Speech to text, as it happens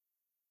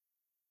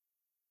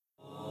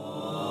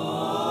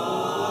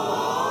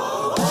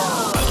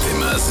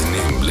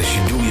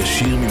לשידור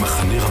ישיר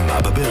ממחנה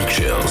רמה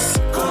בברקשיירס.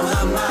 כל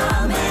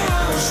רמה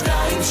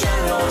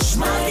 102.3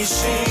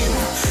 מרגישים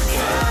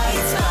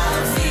קיץ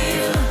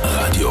באוויר.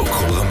 רדיו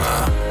כל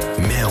רמה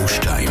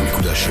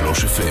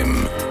 102.3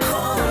 FM.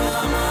 כל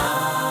רמה.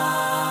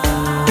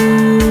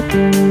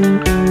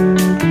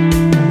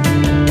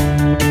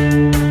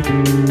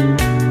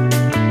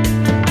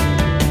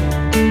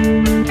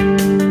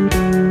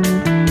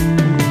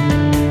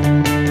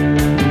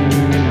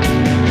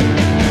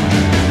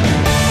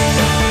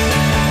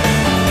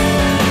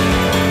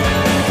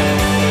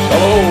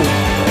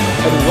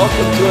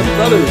 Welcome to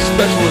another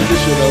special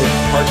edition of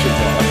Parsha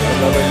Talk. I'm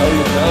Rabbi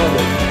Elliot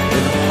Malaman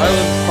in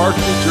Highland Park,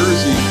 New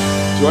Jersey.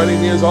 Joining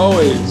me as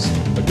always,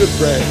 a good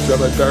friend,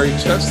 Rabbi Barry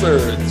Chesler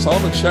and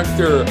Solomon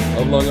Schechter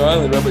of Long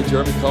Island, Rabbi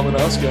Jeremy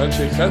Kalmanowski,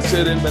 Anshe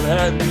Chesed in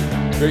Manhattan.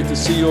 Great to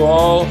see you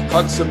all.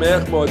 Chag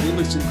Sameach, Moadim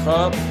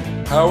L'Simcha.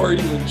 How are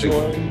you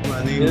enjoying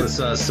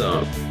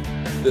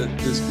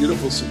this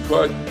beautiful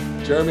Sukkot?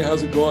 Jeremy,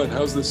 how's it going?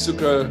 How's the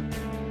Sukkah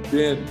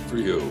been for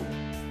you?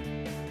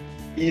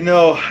 You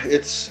know,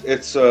 it's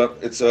a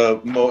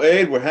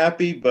moed. We're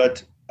happy,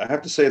 but I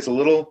have to say it's a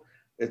little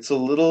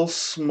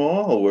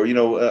small. Where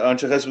on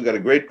Chesed we got a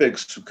great big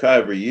sukkah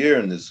every year,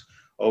 and there's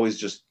always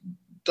just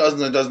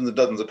dozens and dozens and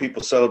dozens of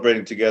people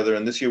celebrating together.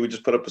 And this year we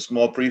just put up a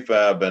small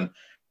prefab and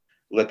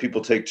let people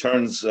take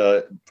turns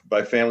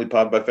by family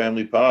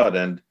pod,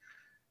 and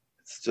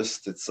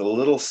it's a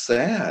little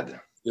sad.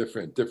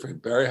 Different.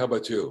 Barry, how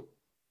about you?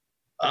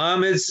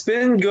 It's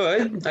been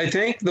good. I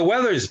think the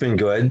weather's been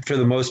good for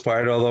the most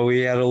part, although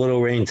we had a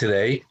little rain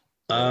today.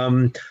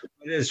 But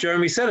as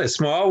Jeremy said, it's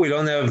small. We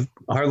don't have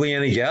hardly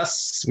any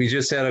guests. We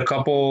just had a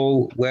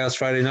couple last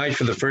Friday night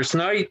for the first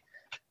night.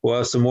 We'll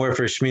have some more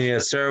for Shmini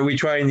Atzeret. We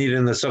try and eat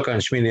in the sukkah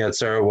on Shmini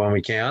Atzeret when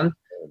we can.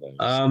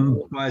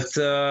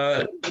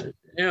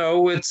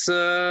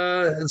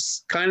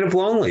 It's kind of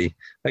lonely.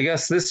 I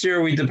guess this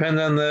year we depend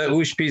on the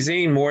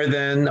Ushpizin more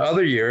than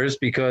other years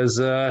because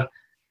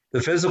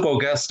the physical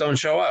guests don't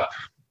show up.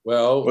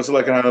 Well, what's it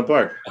like in Highland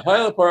Park?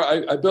 Highland Park,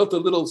 I built a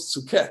little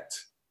sukkot,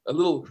 a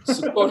little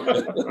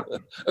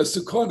sukkot, a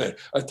sukkot,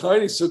 a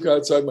tiny sukkah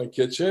outside my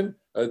kitchen,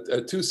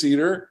 a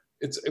two-seater.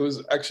 It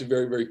was actually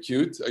very, very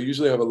cute. I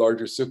usually have a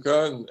larger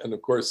sukkah, and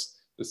of course,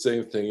 the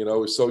same thing.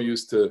 We're so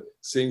used to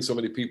seeing so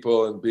many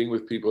people and being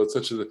with people. It's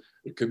such a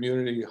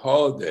community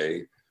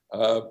holiday.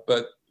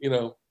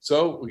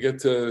 So we get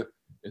to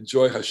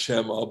enjoy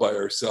Hashem all by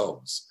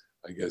ourselves,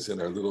 I guess, in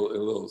our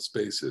little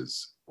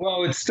spaces.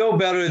 Well, it's still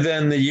better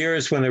than the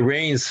years when it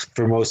rains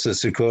for most of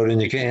Sukkot,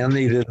 and you can't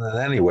eat it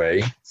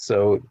anyway.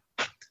 So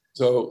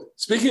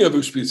speaking of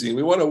Ushpizin,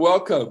 we want to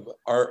welcome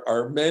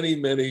our many,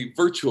 many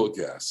virtual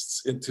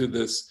guests into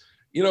this.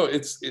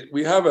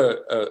 We have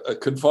a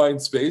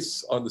confined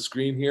space on the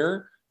screen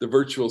here, the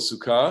virtual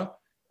Sukkah,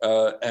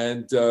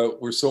 and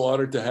we're so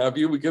honored to have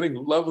you. We're getting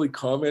lovely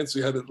comments.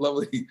 We had a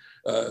lovely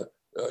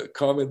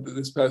comment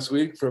this past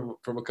week from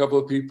a couple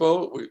of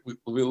people.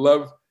 We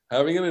love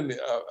having it, and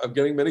I'm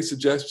getting many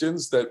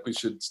suggestions that we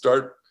should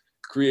start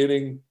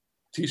creating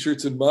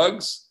T-shirts and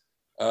mugs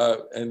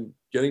and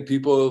getting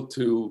people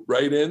to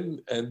write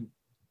in. And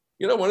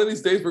one of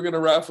these days we're going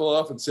to raffle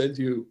off and send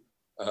you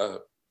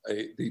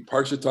the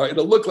Parsha Talk.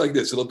 It'll look like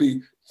this. It'll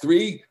be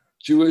 3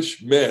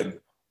 Jewish men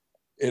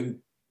in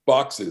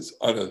boxes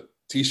on a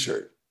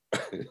T-shirt.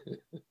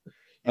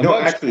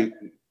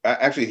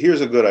 Actually, here's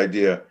a good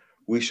idea.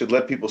 We should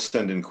let people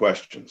send in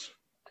questions.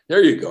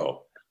 There you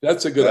go.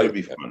 That's a good idea. That'd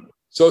be fun.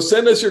 So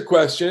send us your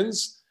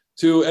questions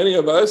to any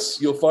of us.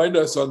 You'll find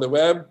us on the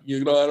web. I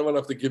don't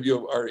have to give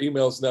you our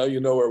emails now. You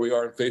know where we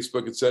are on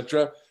Facebook,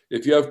 etc.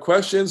 If you have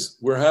questions,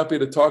 we're happy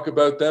to talk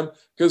about them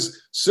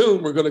because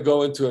soon we're going to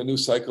go into a new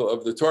cycle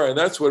of the Torah, and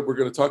that's what we're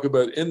going to talk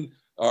about in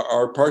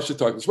our Parsha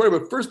Talk this morning.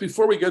 But first,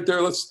 before we get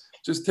there, let's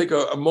just take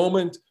a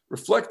moment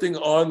reflecting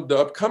on the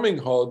upcoming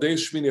holiday,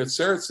 Shmini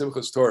Atzeret,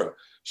 Simchas Torah.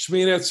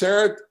 Shmini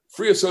Atzeret,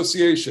 free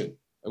association.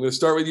 I'm going to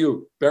start with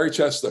you, Barry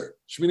Chesler.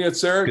 Shmini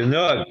Atzeret.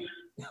 Enough.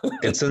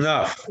 It's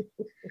enough.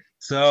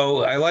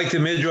 So I like the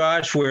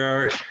Midrash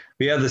where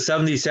we have the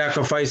 70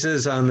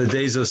 sacrifices on the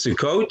days of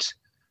Sukkot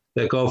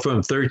that go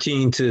from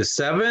 13 to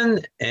 7,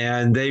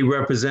 and they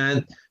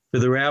represent for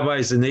the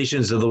rabbis the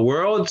nations of the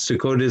world.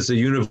 Sukkot is the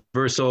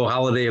universal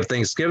holiday of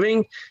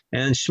Thanksgiving,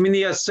 and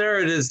Shmini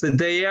Atzeret is the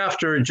day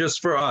after just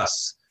for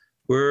us.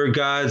 We're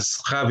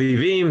God's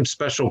Chavivim,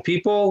 special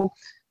people.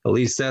 At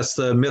least that's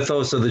the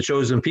mythos of the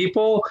chosen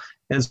people.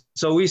 And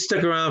so we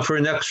stick around for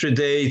an extra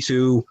day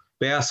to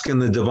bask in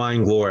the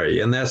divine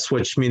glory. And that's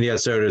what Shmini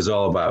Atzeret is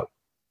all about.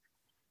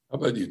 How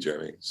about you,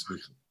 Jeremy?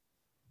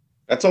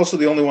 That's also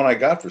the only one I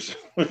got for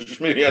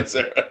Shmini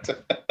Atzeret.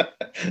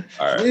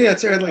 All right. Shmini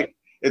Atzeret,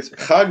 it's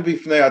Chag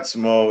B'fnei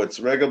Atzmo,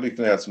 it's Regel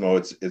B'fnei Atzmo,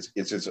 it's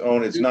its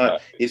own, it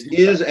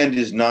is and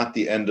is not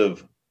the end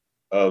of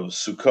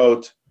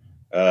Sukkot.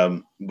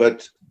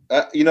 But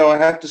I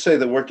have to say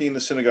that working in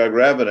the synagogue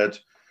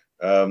rabbinate,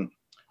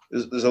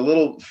 there's a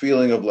little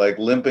feeling of like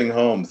limping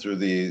home through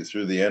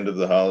the end of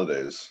the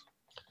holidays.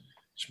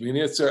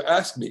 Shmini Atzeret,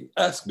 ask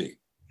me.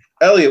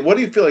 Elliot, what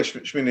do you feel like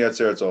Shmini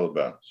Atzeret's all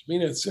about?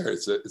 Shmini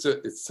Atzeret,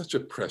 it's such a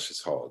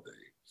precious holiday.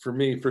 For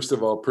me, first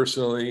of all,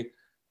 personally,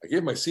 I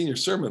gave my senior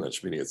sermon on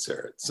Shmini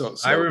Atzeret. So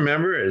I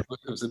remember it.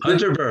 It was a big,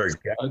 Unterberg.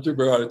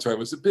 Unterberg Auditorium. It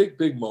was a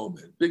big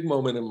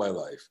moment in my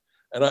life.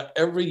 And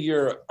every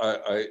year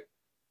I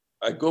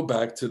go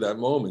back to that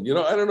moment. You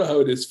know, I don't know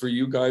how it is for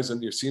you guys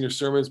on your senior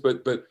sermons,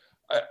 but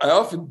I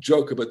often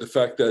joke about the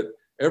fact that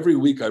every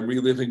week I'm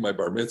reliving my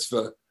bar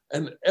mitzvah,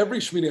 and every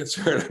Shmini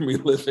Atzeret I'm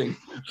reliving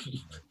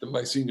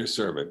my senior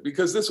sermon,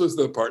 because this was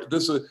the part.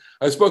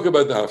 I spoke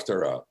about the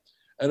Haftarah,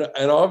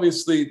 and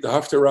obviously the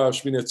Haftarah of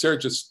Shmini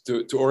Atzeret, just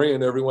to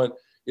orient everyone,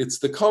 it's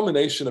the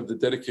culmination of the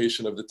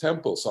dedication of the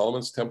temple,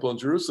 Solomon's temple in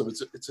Jerusalem.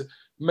 It's a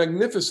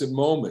magnificent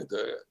moment,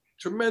 a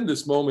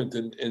tremendous moment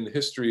in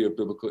history of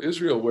biblical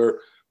Israel, where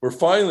we're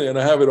finally, and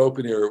I have it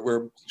open here,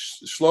 where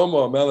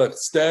Shlomo HaMelech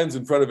stands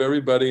in front of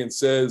everybody and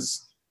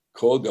says,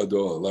 Kol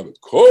Gadol, I love it,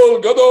 Kol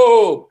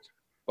Gadol,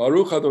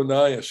 Baruch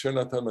Adonai Asher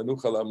Natan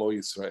Manucha L'Amo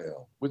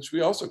Yisrael, which we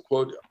also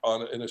quote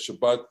in a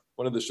Shabbat,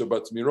 one of the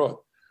Shabbat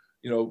Mirot.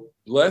 You know,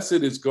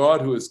 blessed is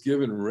God who has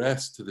given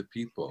rest to the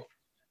people.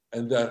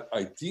 And that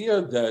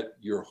idea that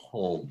you're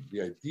home,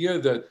 the idea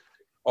that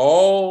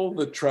all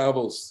the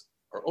travels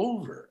are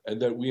over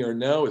and that we are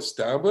now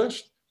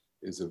established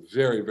is a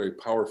very, very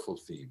powerful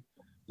theme.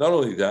 Not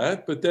only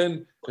that, but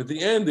then at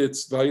the end,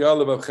 it's your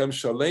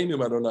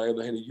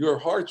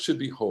heart should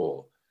be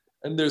whole.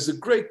 And there's a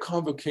great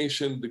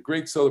convocation, the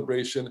great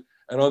celebration.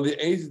 And on the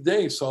 8th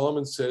day,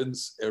 Solomon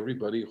sends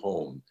everybody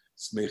home.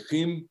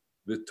 Smechim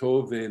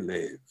v'tov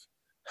lev.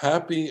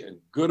 Happy and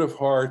good of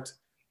heart.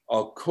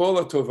 Al kol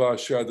hatova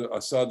asher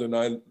asa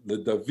Adonai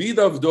leDavid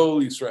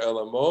avdo Yisrael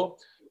amo.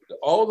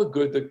 All the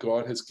good that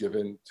God has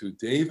given to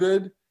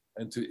David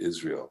and to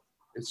Israel.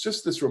 It's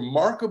just this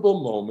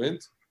remarkable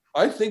moment.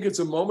 I think it's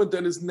a moment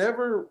that is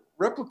never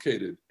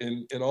replicated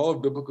in all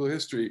of biblical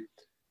history.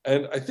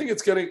 And I think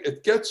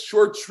it gets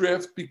short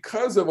shrift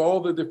because of all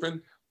the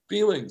different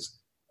feelings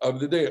of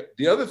the day.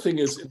 The other thing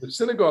is in the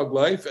synagogue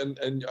life, and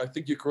I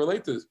think you can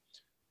relate to this,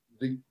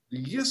 the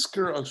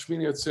Yizkor on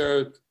Shmini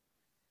Atzeret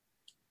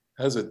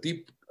has a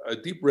deep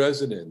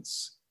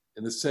resonance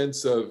in the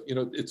sense of, you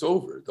know, it's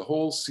over. The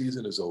whole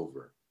season is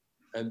over.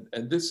 And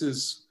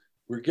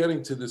we're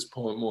getting to this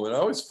moment. I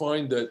always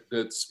find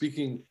that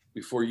speaking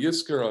before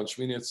Yizkor on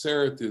Shmini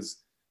Atzeret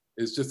is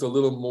just a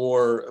little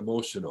more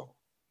emotional.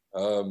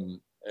 And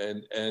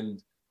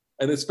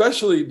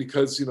especially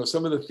because, you know,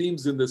 some of the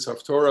themes in this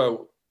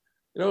Haftorah,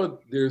 you know,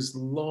 there's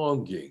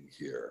longing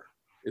here.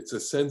 It's a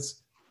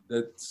sense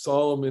that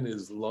Solomon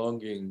is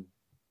longing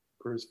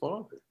for his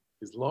father.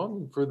 He's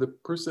longing for the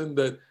person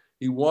that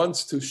he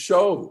wants to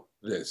show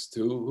this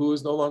to, who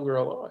is no longer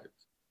alive.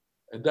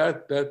 And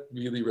that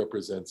really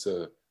represents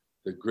the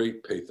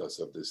great pathos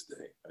of this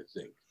day, I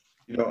think.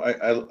 You know,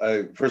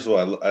 I first of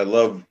all, I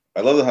love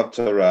the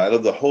Haftarah. I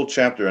love the whole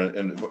chapter.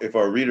 And if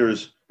our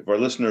listeners,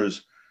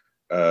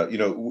 you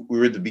know, we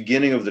read the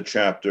beginning of the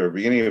chapter,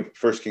 beginning of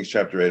 1 Kings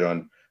chapter 8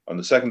 on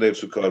the second day of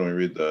Sukkot, and we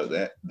read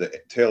the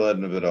tail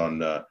end of it on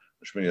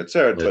Shmini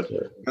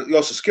Atzeret. But you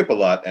also skip a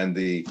lot, and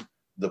the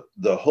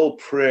whole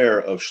prayer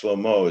of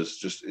Shlomo it's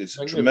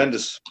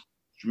tremendous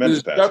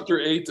passage. Chapter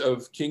 8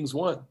 of Kings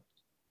 1.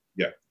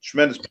 Yeah,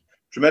 tremendous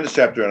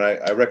chapter, and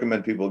I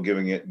recommend people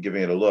giving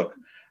it a look.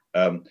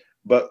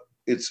 But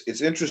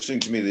it's interesting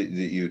to me that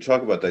you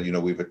talk about that. You know,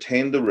 we've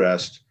attained the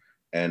rest,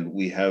 and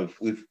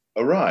we've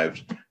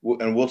arrived,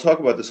 and we'll talk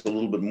about this a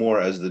little bit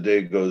more as the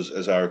day goes,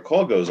 as our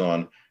call goes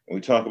on, and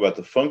we talk about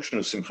the function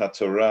of Simchat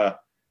Torah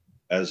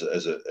as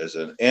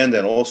an end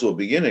and also a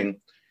beginning.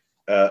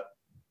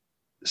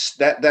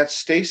 That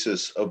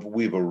stasis of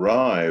we've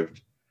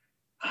arrived,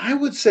 I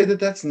would say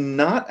that's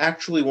not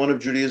actually one of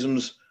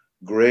Judaism's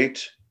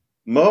great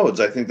modes.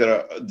 I think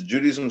that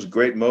Judaism's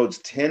great modes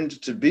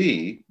tend to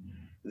be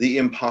the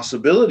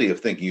impossibility of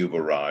thinking you've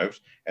arrived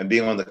and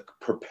being on the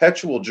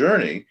perpetual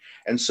journey.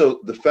 And so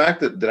the fact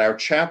that our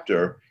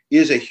chapter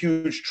is a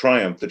huge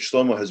triumph that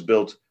Shlomo has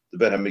built the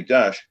Beit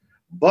HaMikdash,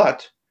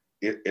 but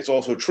it's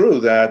also true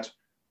that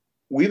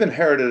we've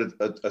inherited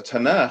a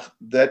Tanakh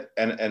that,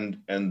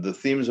 and the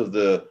themes of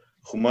the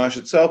Chumash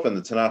itself and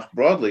the Tanakh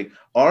broadly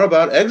are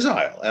about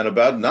exile and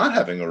about not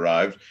having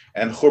arrived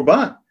and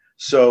Churban.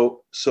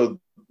 So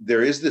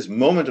there is this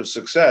moment of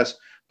success,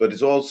 but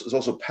it's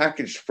also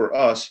packaged for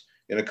us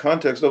in a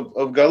context of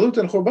Galut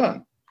and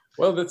Churban.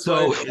 Well, that's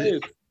so.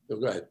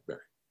 Go ahead, Barry.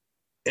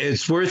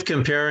 It's worth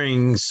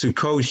comparing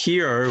Sukkot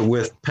here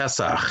with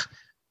Pesach.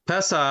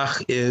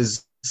 Pesach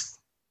is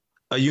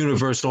a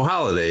universal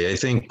holiday. I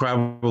think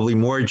probably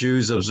more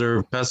Jews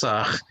observe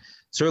Pesach,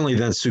 certainly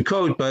than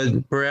Sukkot,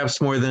 but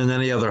perhaps more than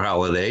any other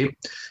holiday.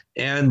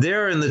 And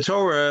there in the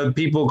Torah,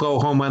 people go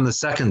home on the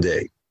second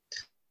day,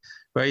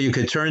 right? You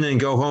could turn and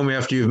go home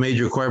after you've made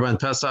your Korban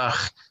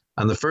Pesach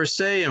on the first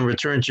day and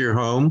return to your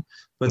home.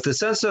 But the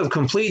sense of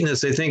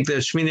completeness, I think,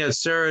 that Shmini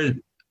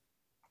Atzeret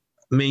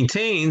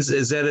maintains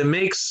is that it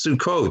makes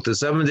Sukkot, the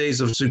 7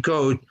 days of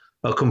Sukkot,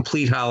 a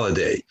complete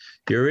holiday.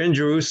 You're in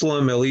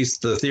Jerusalem, at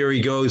least the theory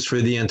goes,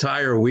 for the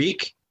entire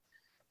week.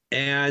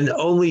 And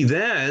only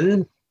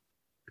then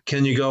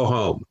can you go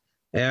home?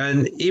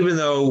 And even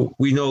though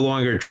we no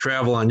longer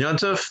travel on Yom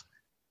Tov,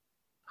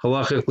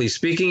 halachically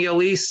speaking at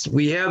least,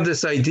 we have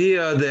this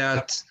idea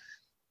that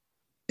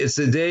it's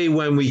the day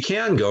when we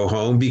can go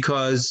home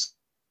because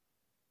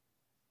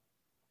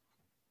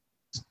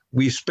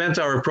we've spent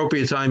our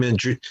appropriate time in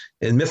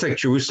mythic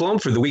Jerusalem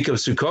for the week of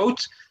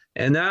Sukkot,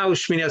 and now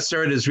Shmini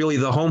Atzeret is really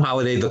the home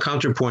holiday, the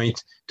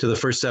counterpoint to the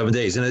first 7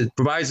 days. And it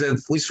provides, at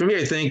least for me,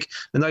 I think,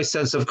 a nice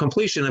sense of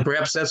completion. And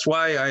perhaps that's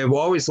why I have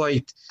always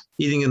liked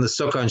eating in the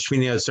Sukkah on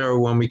Shmini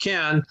Atzeret when we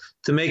can,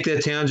 to make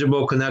that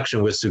tangible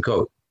connection with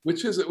Sukkot.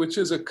 Which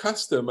is a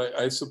custom,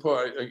 I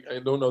suppose. I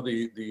don't know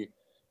the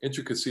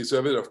intricacies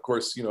of it. Of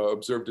course,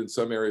 observed in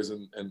some areas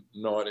and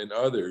not in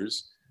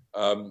others.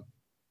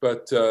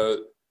 But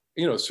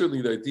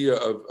certainly the idea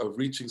of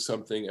reaching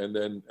something and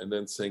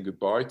then saying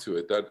goodbye to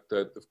it,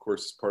 that of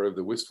course is part of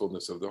the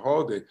wistfulness of the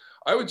holiday.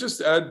 I would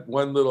just add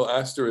one little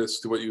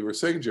asterisk to what you were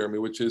saying, Jeremy,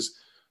 which is,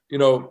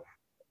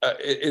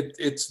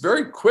 it's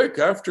very quick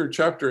after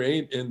chapter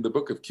 8 in the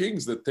Book of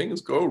Kings that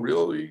things go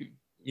really,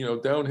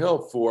 downhill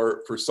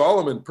for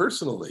Solomon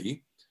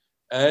personally,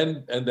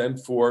 and then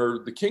for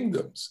the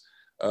kingdoms,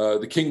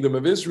 the kingdom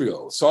of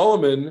Israel.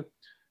 Solomon,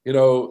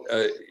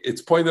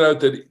 it's pointed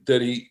out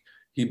that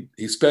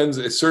he spends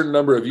a certain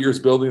number of years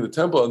building the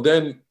temple, and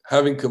then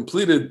having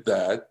completed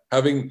that,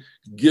 having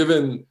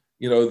given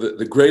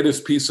the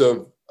greatest piece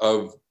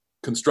of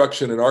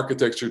construction and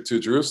architecture to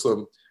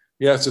Jerusalem,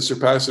 he has to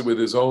surpass it with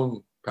his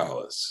own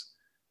palace,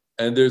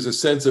 and there's a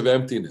sense of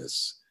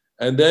emptiness.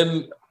 And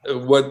then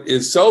what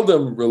is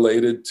seldom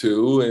related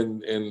to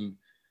and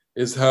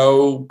is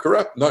how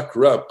not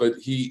corrupt, but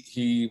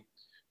he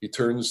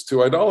turns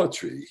to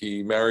idolatry.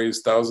 He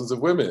marries thousands of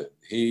women.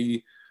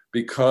 He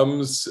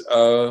becomes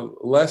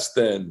less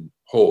than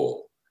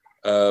whole.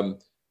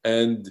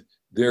 And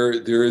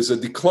there is a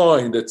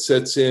decline that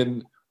sets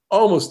in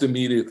almost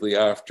immediately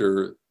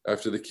after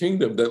the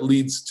kingdom that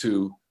leads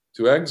to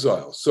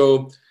exile.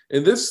 So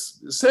in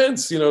this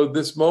sense,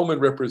 this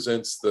moment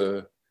represents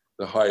the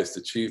highest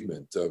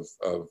achievement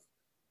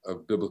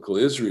of biblical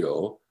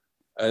Israel.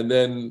 And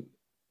then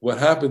what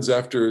happens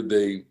after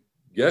they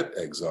get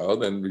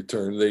exiled and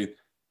return,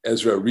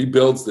 Ezra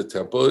rebuilds the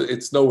temple.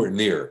 It's nowhere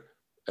near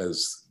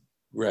as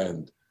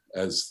grand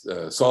as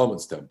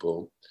Solomon's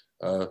temple.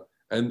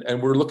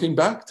 And we're looking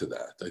back to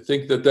that. I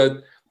think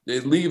that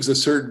it leaves a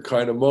certain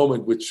kind of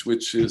moment,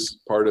 which is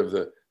part of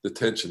the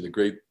tension, the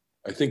great,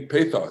 I think,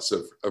 pathos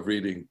of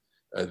reading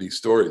these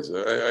stories.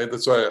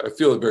 That's why I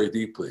feel it very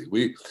deeply.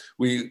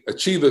 We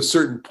achieve a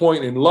certain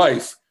point in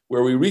life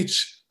where we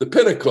reach the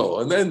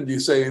pinnacle, and then you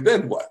say,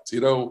 then what?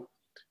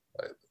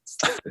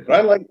 But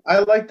I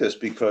like this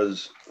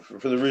because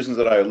for the reasons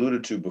that I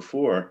alluded to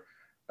before,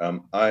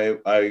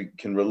 I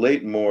can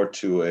relate more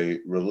to a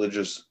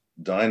religious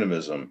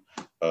dynamism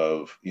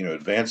of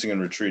advancing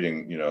and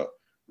retreating.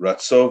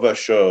 Ratzova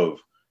Shov.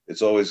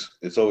 It's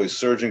always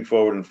surging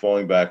forward and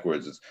falling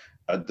backwards. It's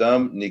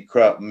Adam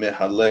Nikra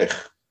Mehalech.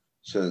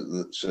 So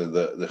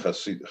the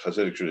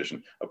Hasidic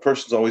tradition, a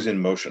person's always in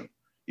motion.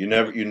 You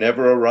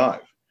never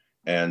arrive.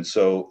 And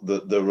so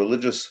the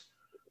religious,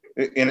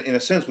 in a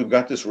sense, we've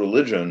got this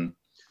religion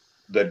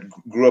that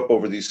grew up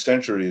over these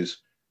centuries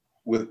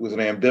with an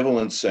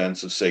ambivalent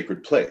sense of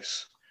sacred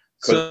place.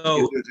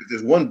 Because if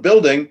there's one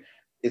building,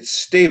 it's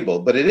stable,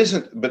 but it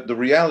isn't. But the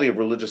reality of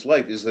religious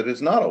life is that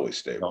it's not always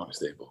stable. Not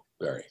stable,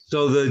 very.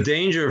 So the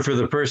danger for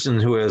the person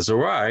who has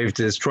arrived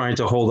is trying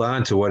to hold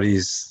on to what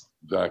he's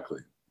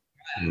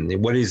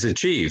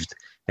achieved.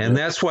 And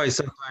that's why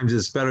sometimes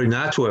it's better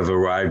not to have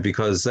arrived,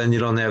 because then you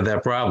don't have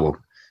that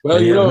problem.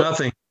 Well, you have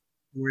nothing to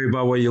worry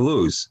about what you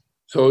lose.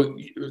 So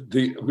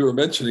we were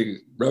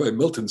mentioning Rabbi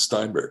Milton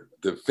Steinberg,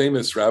 the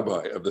famous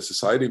rabbi of the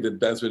Society of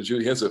Advancement of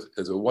Judaism.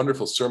 He has a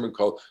wonderful sermon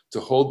called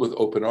 "To Hold with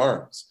Open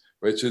Arms,"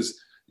 which is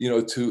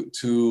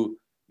to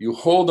you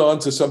hold on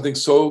to something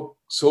so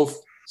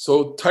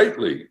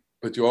tightly,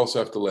 but you also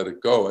have to let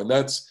it go. And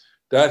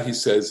that he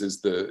says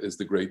is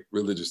the great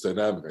religious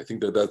dynamic. I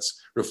think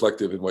that's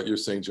reflective in what you're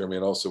saying, Jeremy,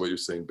 and also what you're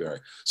saying, Barry.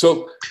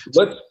 So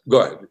let's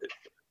go ahead.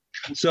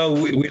 So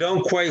we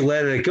don't quite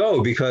let it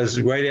go, because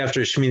right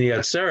after Shmini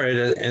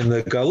Atzeret and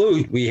the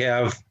Galut, we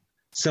have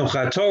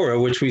Simchat Torah,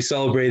 which we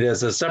celebrate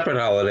as a separate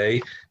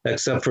holiday,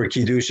 except for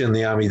Kiddush and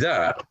the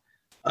Amidah.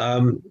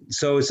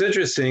 So it's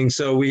interesting.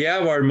 So we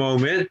have our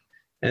moment,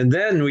 and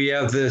then we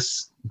have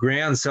this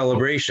grand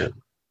celebration.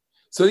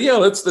 So yeah,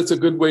 that's a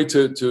good way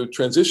to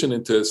transition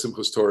into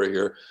Simchas Torah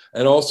here,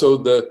 and also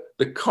the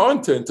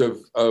content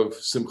of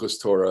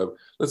Simchas Torah.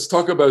 Let's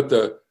talk about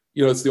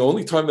it's the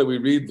only time that we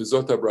read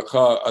V'zot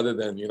HaBracha other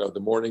than the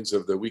mornings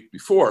of the week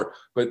before,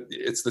 but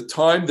it's the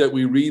time that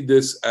we read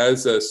this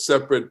as a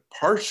separate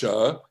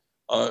parsha,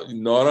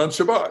 not on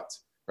Shabbat,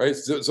 right?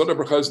 V'zot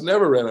HaBracha is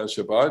never read on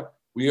Shabbat.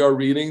 We are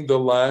reading the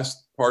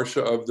last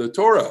parsha of the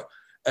Torah,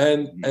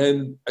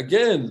 and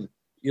again,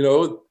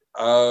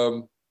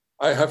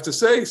 I have to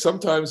say,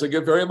 sometimes I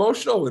get very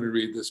emotional when we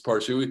read this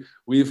parsha.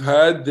 We've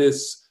had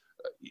this,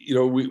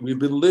 we've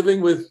been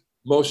living with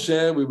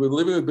Moshe, we've been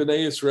living with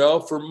Bnei Israel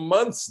for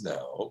months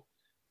now,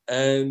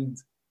 and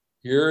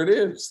here it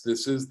is.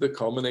 This is the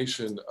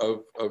culmination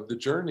of the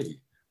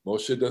journey.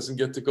 Moshe doesn't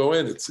get to go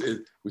in.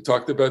 We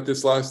talked about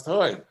this last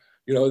time.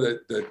 You know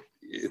that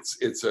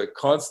it's a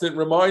constant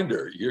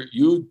reminder.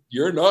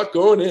 You're not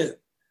going in,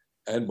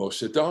 and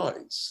Moshe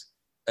dies.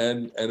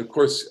 And of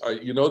course,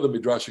 you know the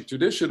midrashic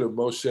tradition of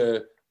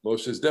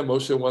Moshe's death.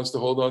 Moshe wants to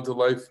hold on to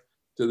life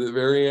to the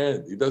very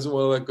end. He doesn't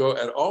want to let go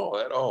at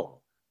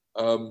all.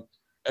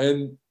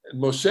 And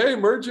Moshe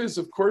emerges,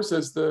 of course,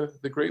 as the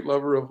great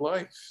lover of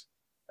life,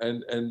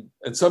 and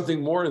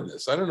something more in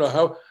this. I don't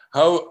know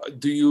how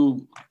do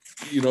you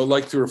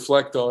like to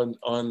reflect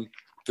on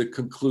the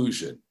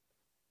conclusion.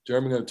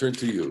 Jeremy, I'm going to turn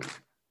to you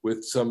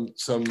with some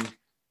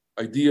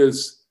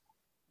ideas,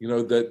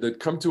 that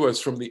come to us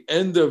from the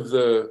end of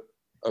the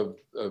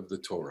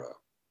Torah.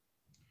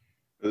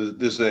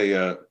 There's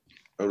a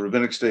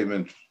rabbinic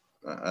statement.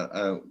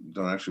 I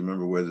don't actually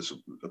remember where this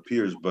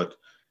appears, but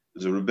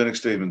there's a rabbinic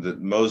statement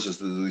that Moses,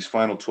 these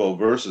final 12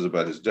 verses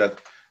about his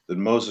death, that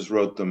Moses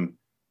wrote them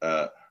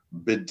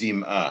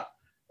b'dim'ah,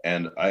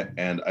 and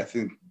I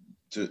think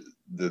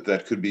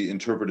that could be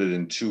interpreted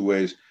in two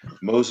ways.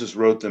 Moses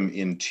wrote them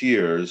in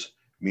tears,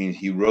 meaning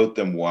he wrote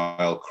them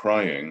while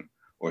crying,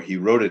 or he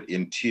wrote it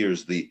in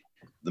tears. The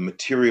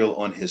material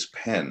on his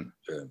pen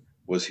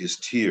was his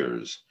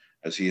tears,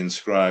 as he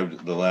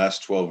inscribed the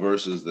last 12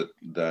 verses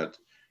that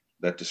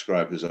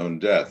describe his own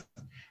death.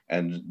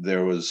 And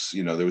there was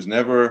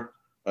never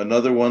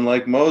another one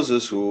like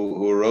Moses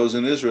who arose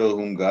in Israel,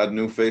 whom God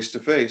knew face to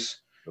face.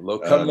 Lo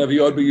kam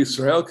naviot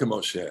b'Yisrael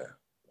k'Moshe.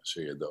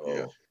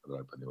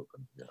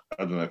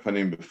 Adonai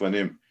panim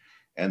b'fanim,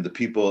 and the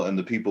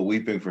people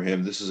weeping for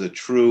him. This is a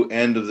true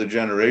end of the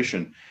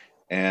generation,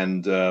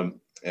 and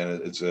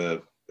it's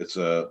an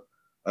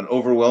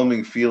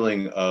overwhelming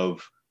feeling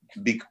of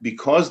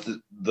because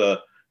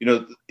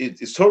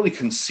it's totally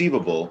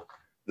conceivable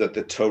that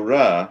the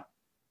Torah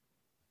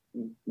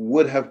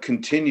would have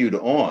continued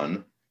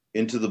on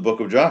into the book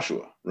of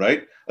Joshua,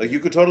 right? Like you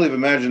could totally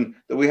imagine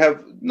that we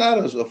have not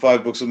a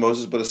 5 books of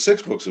Moses, but a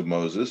 6 books of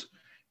Moses,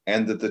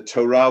 and that the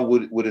Torah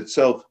would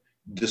itself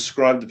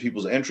describe the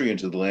people's entry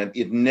into the land.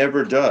 It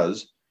never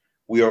does.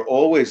 We are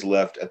always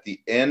left at the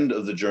end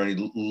of the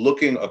journey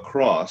looking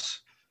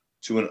across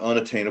to an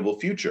unattainable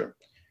future.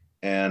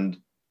 And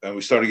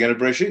we start again at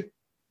Bereshit.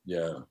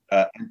 Yeah.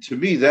 And to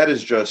me, that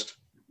is just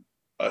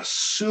a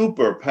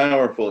super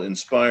powerful,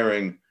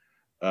 inspiring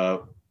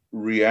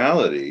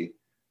reality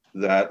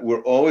that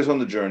we're always on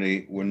the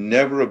journey. We're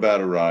never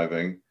about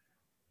arriving.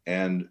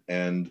 And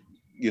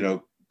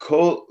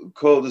Kol,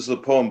 this is a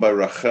poem by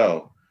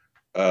Rachel,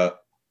 the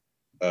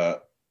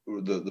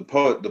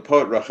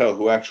poet Rachel,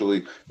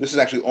 who this is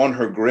actually on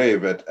her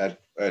grave at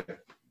I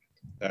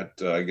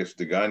guess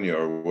Degania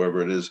or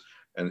wherever it is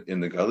in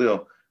the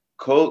Galil.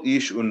 Kol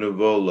ish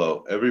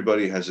unevolo.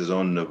 Everybody has his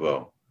own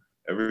nevo.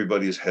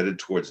 Everybody is headed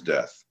towards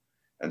death.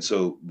 And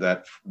so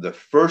that the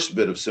first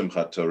bit of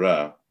Simchat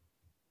Torah,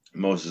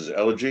 Moses'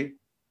 elegy,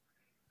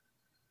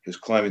 his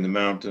climbing the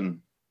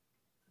mountain,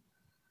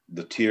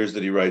 the tears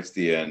that he writes at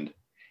the end,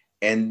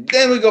 and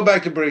then we go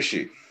back to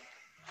Bereshit.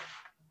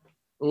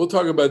 We'll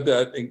talk about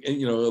that and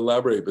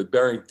elaborate. But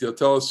Barry,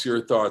 tell us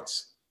your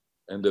thoughts.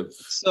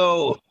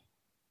 So,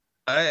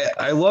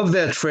 I love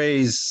that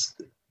phrase,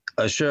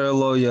 Asher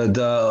lo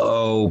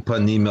yada'o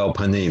panim el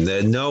panim,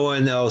 that no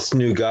one else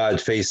knew God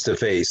face to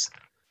face.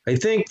 I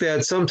think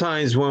that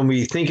sometimes when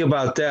we think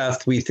about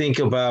death, we think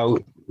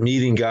about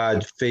meeting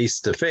God face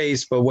to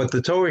face. But what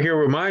the Torah here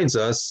reminds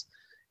us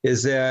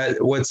is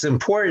that what's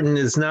important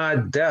is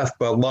not death,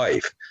 but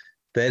life.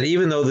 That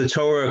even though the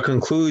Torah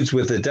concludes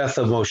with the death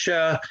of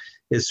Moshe,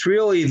 it's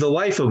really the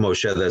life of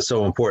Moshe that's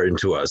so important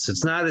to us.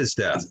 It's not his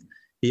death.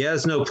 He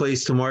has no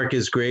place to mark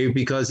his grave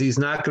because he's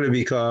not going to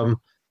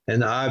become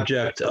an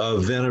object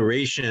of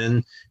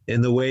veneration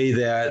in the way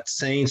that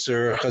saints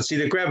or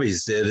Hasidic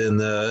rabbis did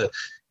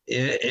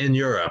in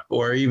Europe,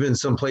 or even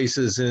some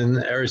places in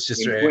Eretz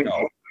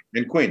Yisrael.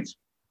 In Queens.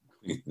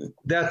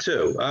 That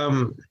too.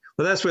 Well,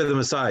 that's where the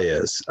Messiah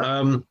is.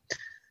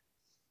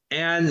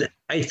 And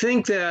I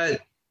think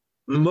that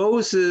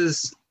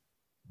Moses,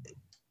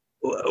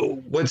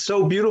 what's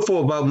so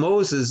beautiful about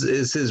Moses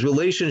is his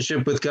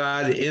relationship with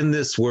God in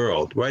this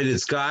world, right?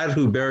 It's God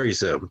who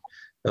buries him,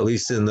 at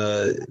least in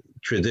the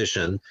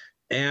tradition.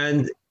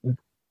 And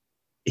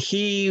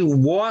he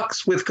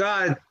walks with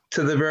God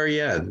to the very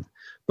end.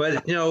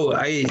 But,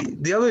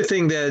 the other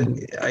thing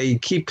that I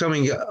keep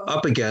coming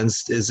up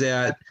against is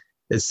that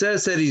it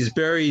says that he's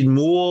buried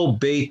Mul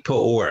Beit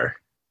Peor,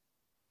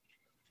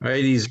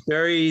 right? He's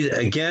buried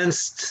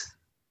against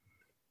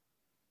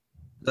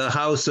the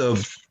house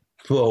of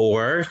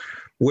Peor,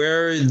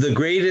 where the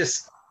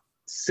greatest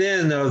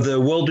sin of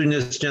the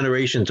wilderness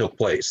generation took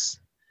place.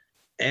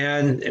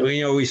 And,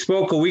 we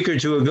spoke a week or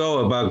two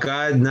ago about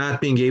God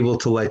not being able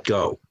to let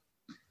go.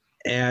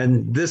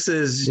 And this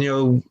is,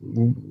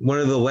 one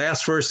of the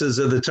last verses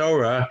of the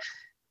Torah.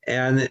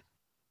 And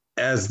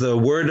as the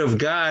word of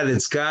God,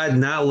 it's God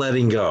not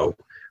letting go.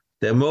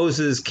 That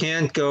Moses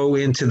can't go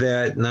into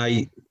that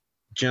night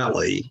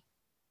gently.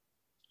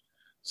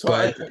 So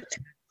but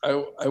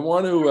I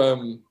want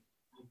to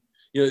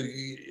you know,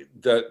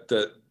 that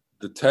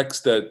the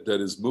text that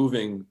is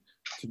moving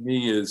to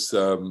me is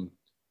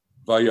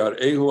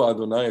Vayarehu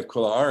Adonai et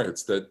kol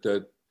haaretz,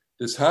 that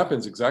this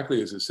happens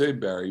exactly as you say,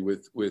 Barry,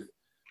 with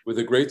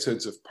a great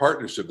sense of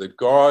partnership, that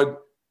God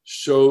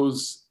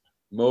shows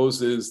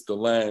Moses the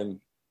land,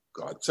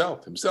 God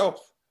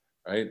himself,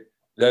 right?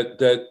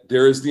 That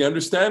there is the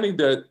understanding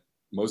that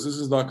Moses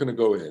is not going to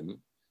go in,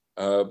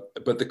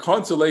 but the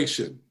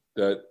consolation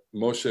that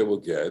Moshe will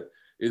get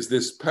is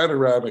this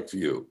panoramic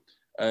view.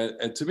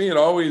 And to me, it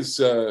always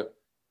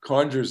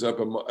conjures up,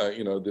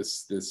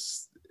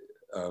 this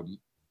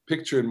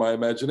picture in my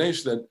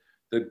imagination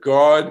that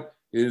God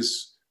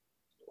is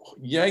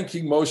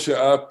yanking Moshe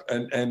up,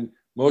 and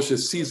Moshe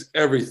sees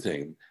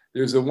everything.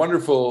 There's a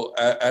wonderful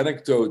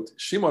anecdote.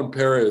 Shimon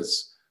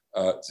Peres,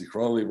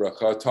 Zichron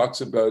Livracha,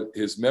 talks about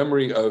his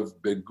memory of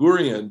Ben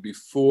Gurion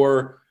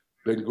before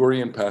Ben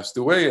Gurion passed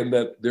away, and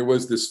that there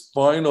was this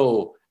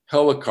final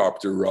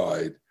helicopter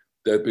ride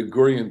that Ben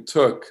Gurion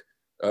took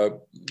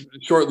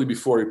shortly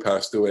before he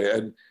passed away,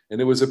 and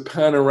it was a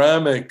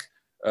panoramic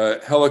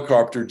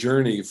helicopter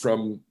journey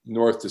from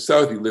north to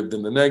south. He lived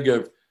in the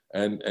Negev,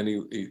 and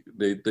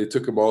they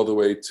took him all the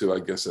way to, I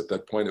guess at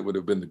that point it would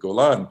have been the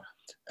Golan,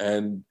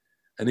 and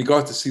he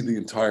got to see the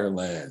entire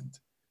land.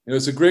 You know,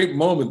 it's a great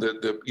moment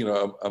that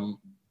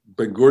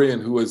Ben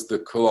Gurion, who was the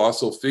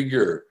colossal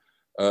figure,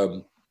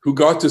 who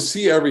got to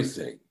see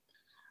everything.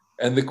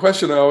 And the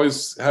question I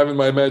always have in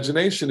my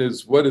imagination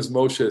is, what is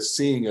Moshe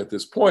seeing at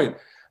this point?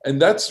 And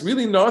that's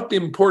really not the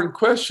important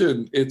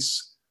question.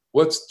 It's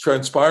what's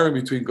transpiring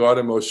between God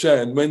and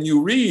Moshe. And when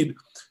you read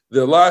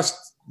the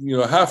last,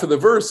 half of the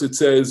verse, it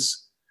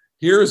says,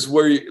 "Here's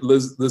where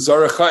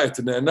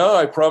and now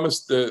I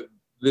promised the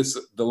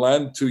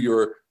land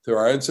to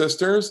our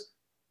ancestors.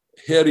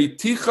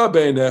 Heriticha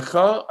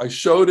beinecha, I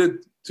showed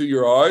it to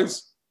your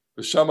eyes.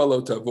 V'shama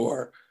lo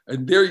tavor,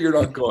 and there you're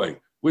not going."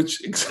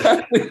 Which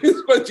exactly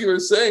is what you were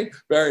saying,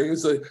 Barry.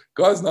 It's like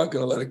God's not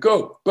going to let it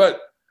go,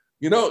 but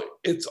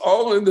it's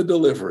all in the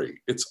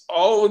delivery. It's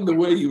all in the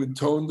way you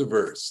intone the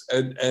verse.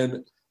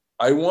 And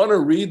I want to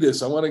read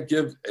this. I want to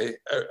give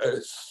a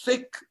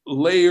thick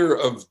layer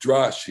of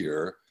drash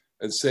here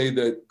and say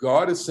that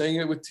God is saying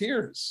it with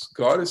tears.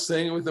 God is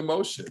saying it with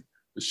emotion.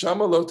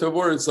 Shama lo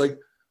tavor. It's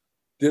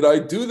did I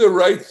do the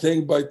right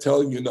thing by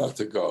telling you not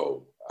to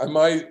go?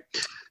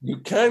 You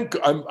can't.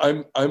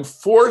 I'm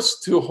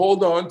forced to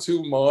hold on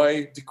to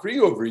my decree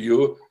over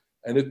you.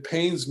 And it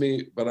pains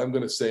me, but I'm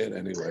going to say it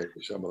anyway.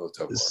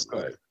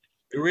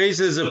 It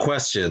raises a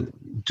question.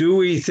 Do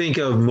we think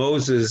of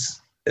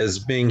Moses as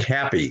being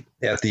happy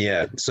at the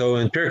end? So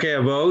in Pirkei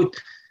Avot,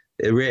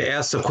 it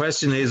asks the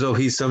question,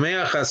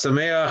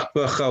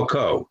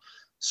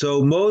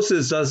 so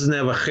Moses doesn't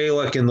have a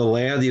chelak in the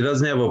land. He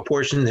doesn't have a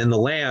portion in the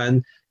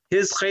land.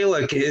 His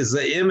chelak is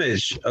the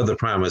image of the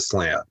promised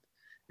land.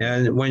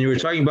 And when you were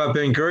talking about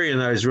Ben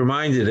Gurion, I was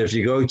reminded, if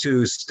you go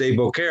to Sde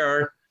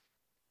Boker,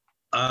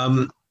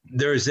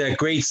 there's that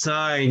great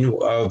sign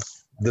of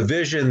the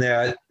vision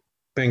that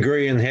Ben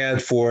Gurion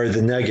had for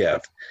the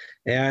Negev.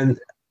 And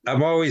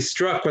I'm always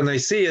struck when I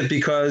see it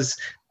because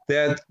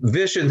that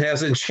vision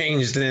hasn't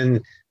changed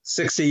in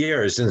 60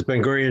 years since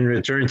Ben Gurion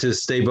returned to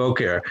Sde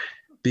Boker,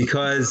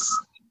 because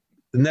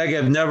the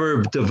Negev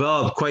never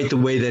developed quite the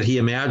way that he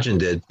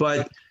imagined it.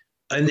 But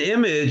an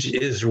image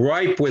is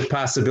ripe with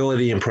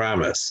possibility and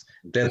promise,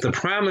 that the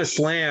promised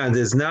land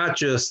is not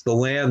just the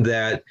land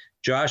that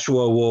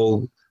Joshua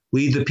will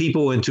lead the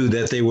people into,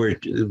 that they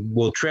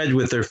will tread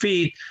with their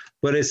feet,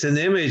 but it's an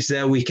image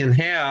that we can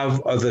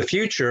have of the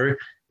future,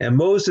 and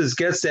Moses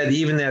gets that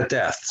even at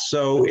death.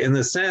 So in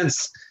the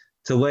sense,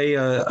 to lay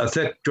a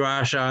thick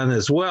drash on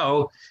as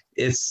well,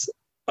 it's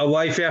a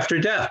life after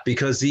death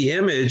because the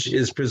image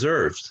is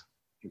preserved.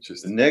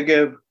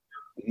 The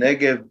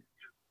Negev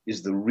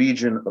is the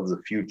region of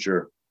the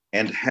future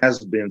and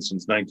has been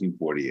since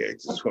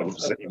 1948. That's what I'm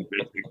saying,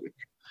 basically.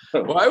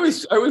 Well, I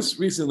was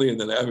recently in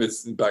the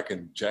Negev back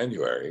in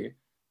January,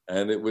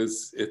 and it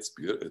was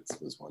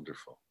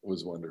wonderful. It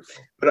was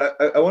wonderful. But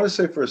I want to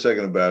say for a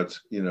second about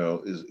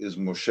is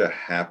Moshe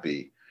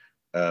happy?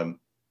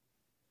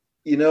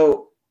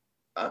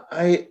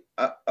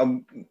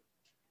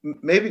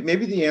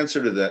 Maybe the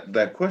answer to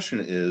that question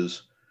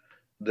is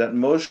that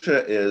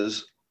Moshe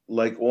is,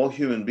 like all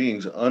human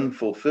beings,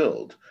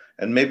 unfulfilled,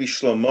 and maybe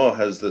Shlomo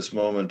has this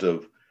moment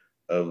of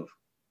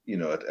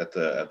at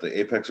the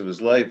apex of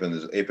his life and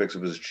the apex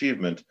of his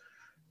achievement,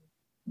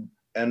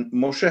 and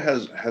Moshe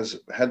has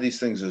had these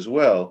things as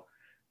well,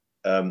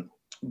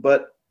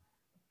 but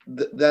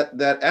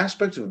that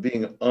aspect of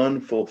being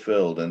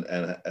unfulfilled and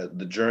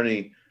the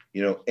journey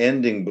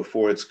ending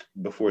before it's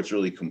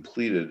really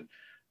completed,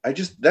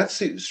 that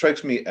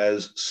strikes me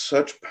as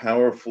such a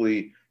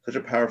powerfully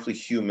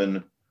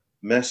human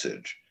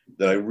message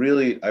that I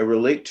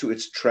relate to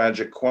its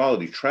tragic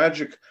quality.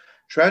 Tragic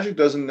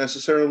doesn't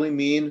necessarily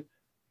mean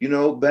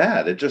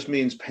bad. It just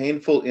means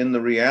painful in the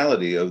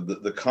reality of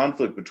the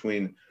conflict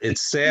between.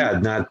 It's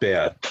sad, not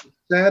bad.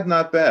 Sad,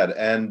 not bad.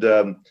 And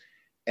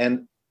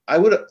I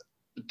would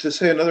to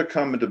say another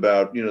comment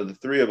about the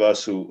three of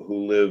us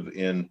who live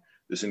in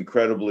this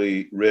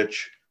incredibly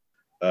rich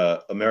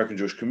American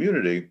Jewish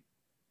community,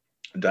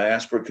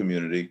 diaspora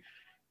community,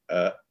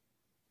 since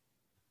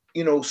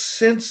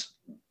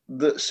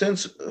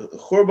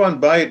Churban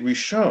Bayit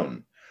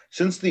Rishon,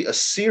 since the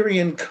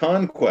Assyrian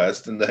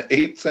conquest in the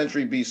 8th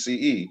century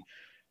BCE,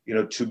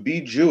 to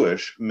be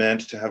Jewish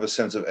meant to have a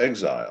sense of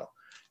exile.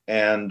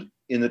 And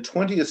in the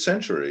 20th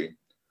century,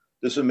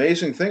 this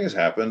amazing thing has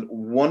happened,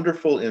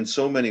 wonderful in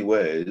so many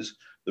ways,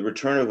 the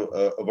return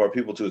of our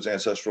people to its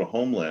ancestral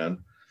homeland.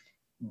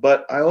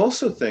 But I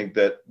also think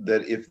that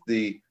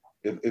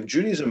if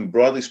Judaism,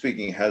 broadly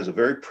speaking, has a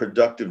very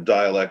productive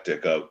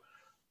dialectic of,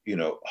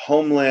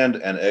 homeland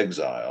and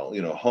exile,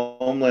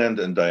 homeland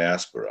and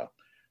diaspora,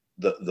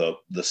 the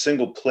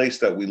single place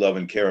that we love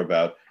and care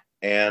about,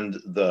 and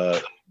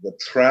the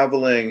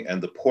traveling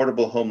and the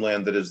portable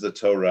homeland that is the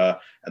Torah,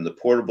 and the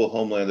portable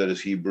homeland that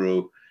is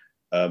Hebrew,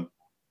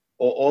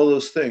 all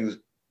those things.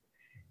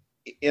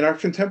 In our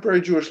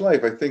contemporary Jewish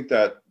life, I think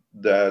that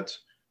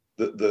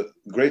the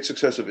great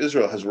success of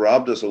Israel has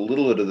robbed us a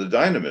little bit of the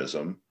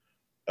dynamism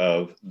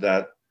of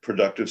that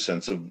productive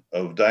sense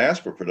of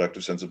diaspora,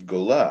 productive sense of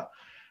Golah.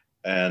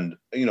 And,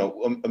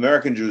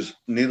 American Jews,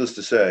 needless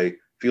to say,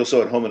 feel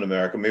so at home in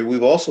America. Maybe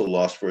we've also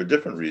lost, for a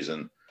different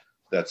reason,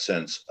 that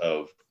sense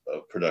of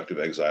productive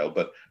exile.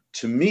 But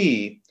to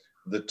me,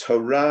 the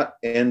Torah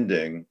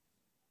ending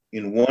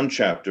in one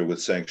chapter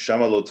with saying,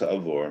 Shama lo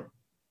ta'avor,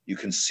 you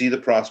can see the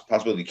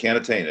possibility, you can't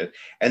attain it.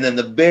 And then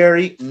the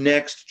very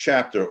next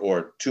chapter,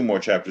 or two more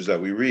chapters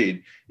that we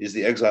read, is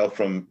the exile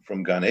from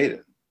Gan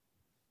Eden.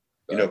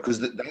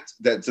 Because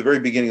that's the very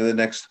beginning of the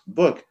next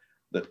book.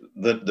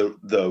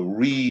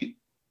 The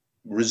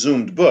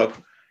resumed book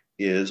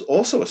is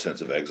also a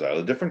sense of exile,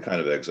 a different kind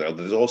of exile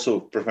that is also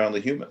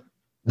profoundly human.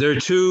 There are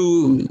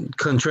two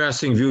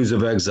contrasting views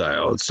of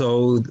exile.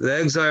 So the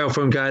exile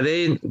from Gan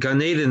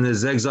Eden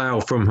is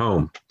exile from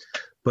home.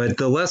 But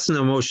the lesson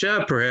of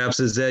Moshe, perhaps,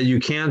 is that you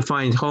can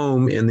find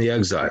home in the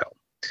exile.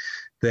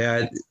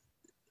 That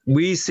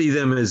we see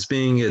them as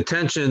being a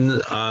tension,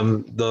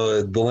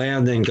 the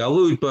land in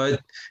Galut,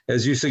 but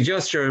as you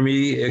suggest,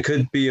 Jeremy, it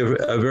could be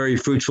a very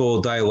fruitful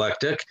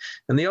dialectic.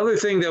 And the other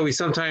thing that we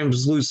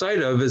sometimes lose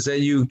sight of is that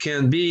you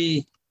can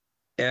be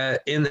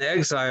in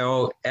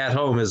exile at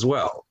home as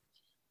well.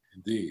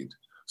 Indeed.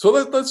 So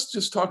let's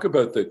just talk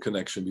about the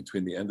connection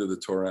between the end of the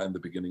Torah and the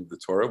beginning of the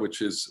Torah,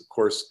 which is, of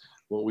course,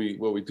 what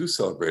we do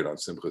celebrate on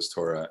Simchas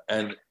Torah.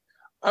 And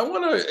I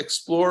want to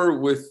explore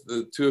with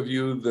the two of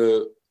you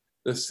the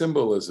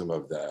symbolism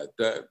of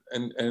that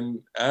and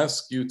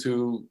ask you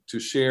to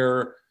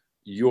share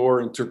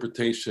your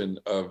interpretation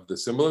of the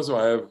symbolism.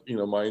 I have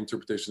my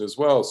interpretation as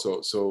well.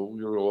 So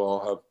we will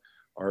all have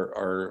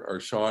our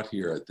shot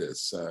here at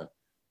this.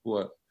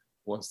 Who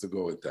wants to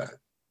go with that?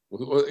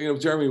 Well,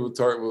 Jeremy will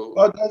start.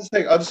 I'll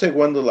just take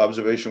one little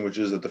observation, which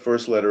is that the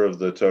first letter of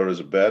the Torah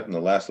is a bet, and the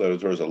last letter of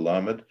the Torah is a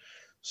lamed.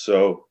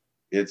 So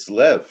it's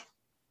Lev.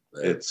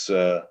 It's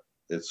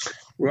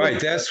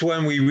right. That's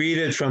when we read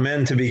it from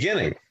end to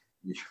beginning.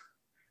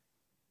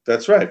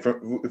 That's right.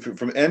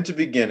 From end to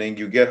beginning,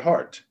 you get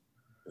heart.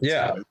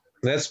 Yeah,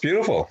 that's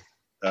beautiful.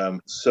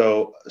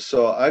 So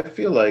I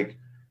feel like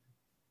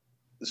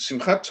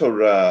Simchat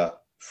Torah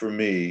for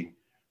me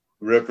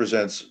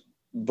represents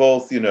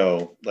both,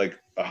 like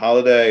a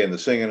holiday and the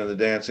singing and the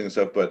dancing and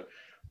stuff. But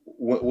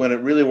when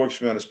it really works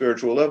for me on a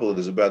spiritual level, it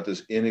is about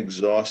this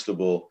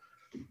inexhaustible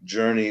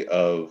journey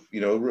of,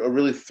 a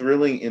really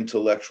thrilling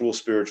intellectual,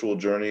 spiritual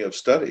journey of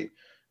study.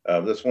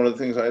 That's one of the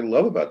things I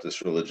love about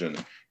this religion,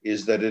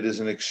 is that it is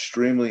an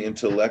extremely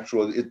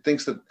intellectual. It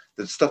thinks that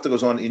the stuff that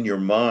goes on in your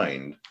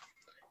mind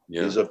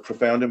is of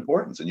profound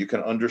importance, and you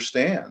can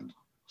understand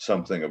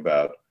something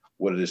about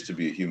what it is to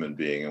be a human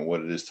being and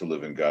what it is to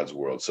live in God's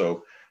world.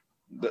 So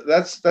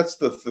that's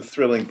the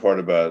thrilling part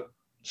about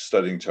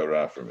studying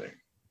Torah for me.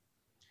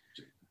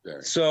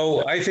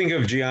 So I think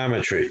of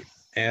geometry,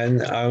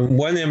 and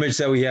one image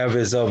that we have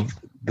is of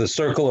the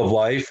circle of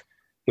life,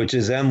 which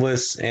is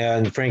endless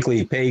and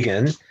frankly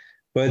pagan.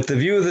 But the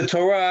view of the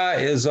Torah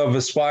is of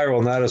a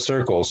spiral, not a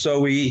circle.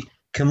 So we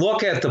can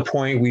look at the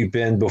point we've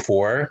been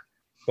before,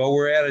 but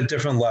we're at a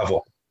different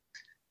level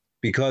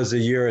because a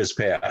year has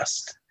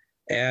passed.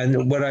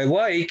 And what I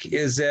like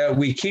is that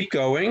we keep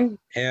going,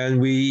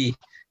 and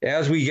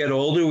as we get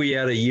older, we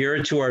add a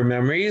year to our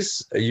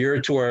memories, a year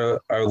to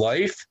our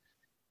life.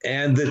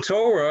 And the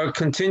Torah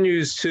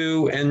continues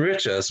to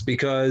enrich us,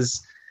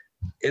 because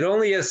it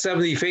only has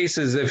 70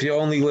 faces if you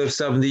only live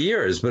 70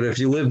 years. But if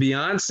you live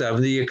beyond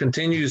 70, it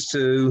continues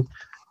to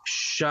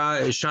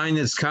shine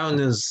its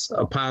countenance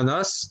upon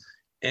us.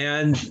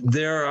 And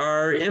there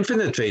are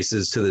infinite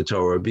faces to the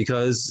Torah,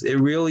 because it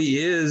really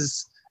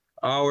is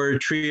our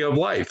tree of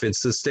life. It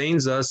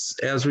sustains us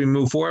as we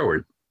move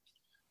forward.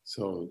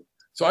 So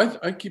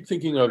I keep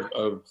thinking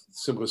of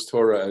Simchas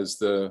Torah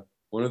as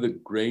one of the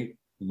great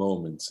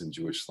moments in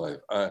Jewish life.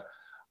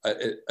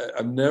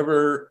 It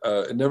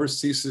never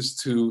ceases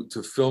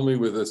to fill me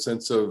with a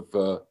sense of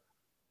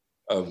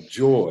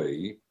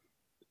joy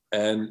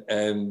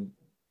and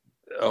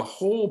a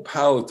whole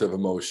palette of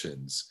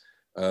emotions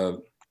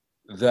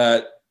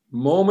that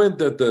moment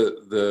that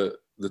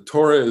the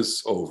Torah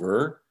is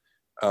over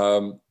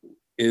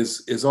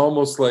is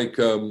almost like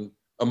a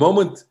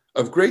moment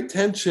of great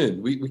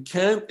tension. We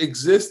can't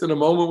exist in a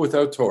moment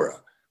without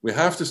Torah. We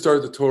have to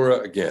start the Torah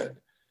again.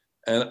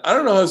 And I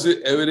don't know how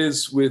it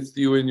is with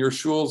you in your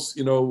shuls,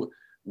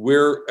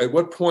 where, at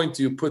what point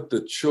do you put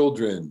the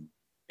children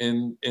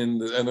and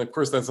of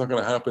course that's not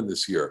going to happen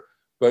this year,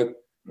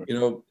 but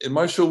in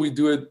my shul we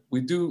do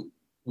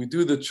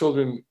the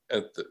children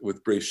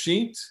with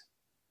Breshit.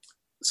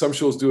 Some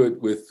shuls do it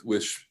with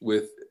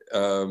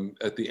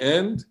at the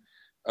end,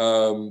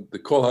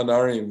 the Kol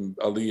Hanarim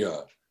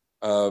Aliyah.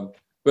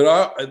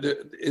 But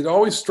it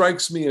always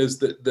strikes me as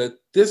that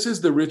this is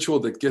the ritual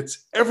that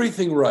gets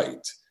everything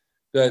right.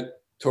 That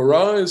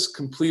Torah is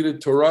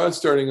completed, Torah is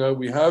starting out.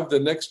 We have the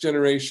next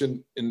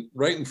generation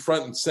right in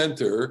front and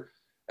center,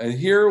 and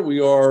here we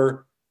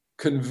are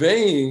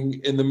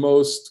conveying in the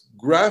most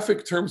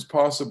graphic terms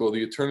possible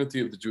the eternity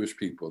of the Jewish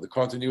people, the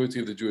continuity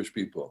of the Jewish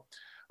people.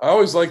 I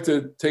always like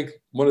to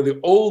take one of the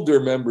older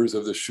members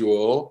of the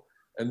shul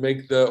and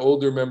make the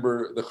older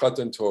member the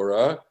Chatan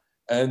Torah,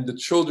 and the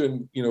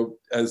children,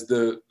 as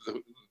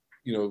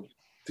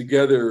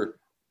together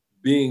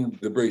being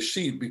the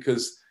Breshit,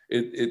 because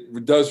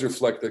it does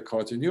reflect that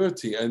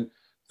continuity. And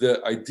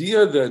the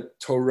idea that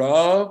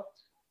Torah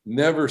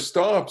never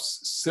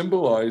stops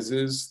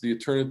symbolizes the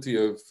eternity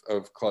of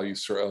Klal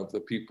Yisrael, of the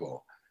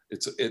people.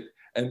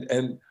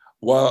 And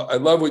while I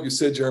love what you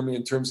said, Jeremy,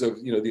 in terms of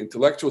the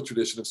intellectual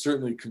tradition, I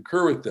certainly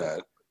concur with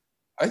that.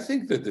 I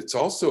think that it's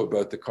also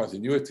about the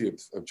continuity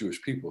of Jewish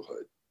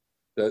peoplehood.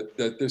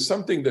 That there's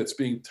something that's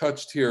being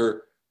touched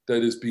here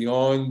that is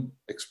beyond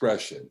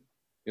expression.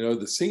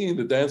 The singing,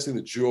 the dancing,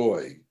 the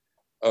joy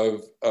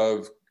of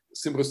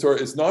Simchas Torah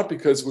is not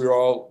because we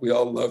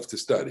all love to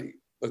study.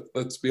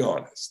 Let's be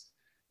honest.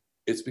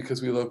 It's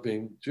because we love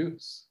being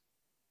Jews.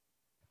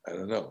 I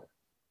don't know.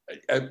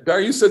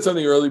 Barry, you said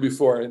something early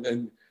before,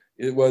 and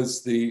it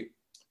was the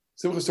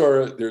Simchas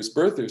Torah. There's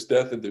birth, there's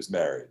death, and there's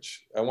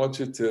marriage. I want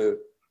you to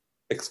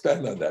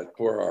expand on that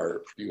for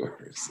our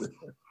viewers.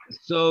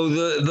 So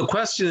the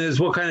question is,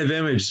 what kind of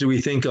image do we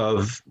think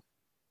of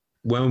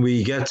when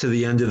we get to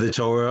the end of the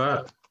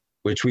Torah,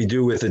 which we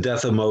do with the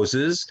death of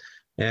Moses,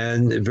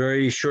 and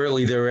very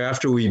shortly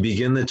thereafter we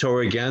begin the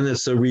Torah again.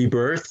 It's a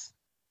rebirth.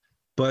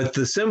 But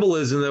the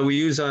symbolism that we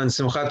use on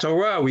Simchat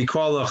Torah, we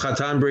call a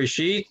Chatan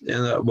Breshit,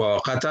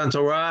 Chatan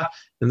Torah,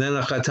 and then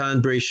a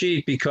Chatan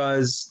Breshit,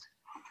 because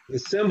the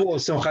symbol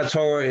of Simchat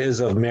Torah is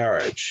of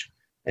marriage.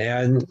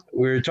 And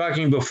we were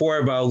talking before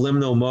about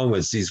liminal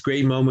moments, these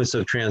great moments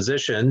of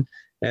transition.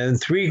 And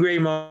three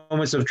great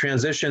moments of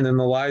transition in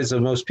the lives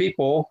of most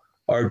people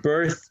are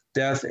birth,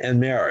 death, and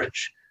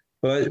marriage.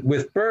 But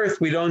with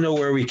birth, we don't know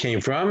where we came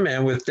from.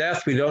 And with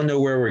death, we don't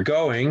know where we're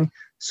going.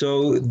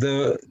 So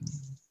the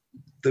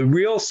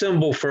real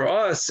symbol for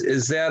us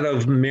is that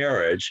of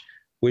marriage,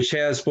 which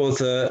has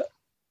both a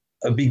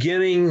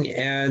beginning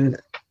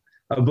and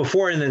a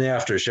before and an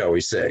after, shall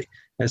we say.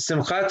 And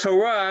Simchat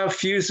Torah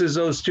fuses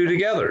those two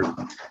together.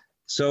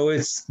 So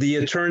it's the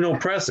eternal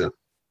present,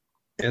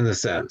 in a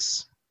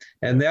sense.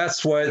 And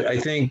that's what I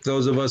think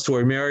those of us who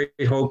are married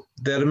hope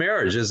that a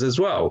marriage is as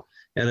well,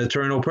 an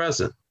eternal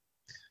present,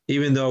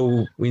 even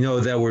though we know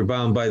that we're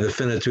bound by the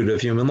finitude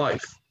of human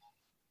life.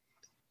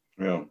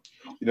 Yeah.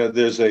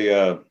 There's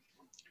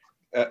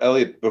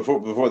Elliot,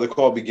 before the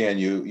call began,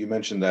 you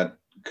mentioned that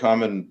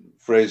common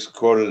phrase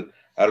quoted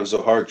out of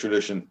Zohar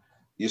tradition,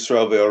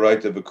 Yisrael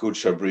ve'oraita v'kud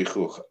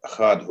shabrichu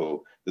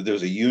chadhu, that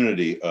there's a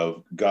unity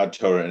of God,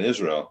 Torah, and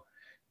Israel.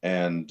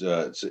 And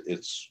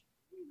it's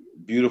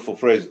beautiful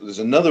phrase. There's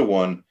another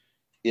one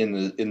in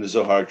the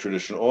Zohar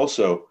tradition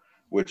also,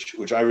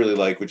 which I really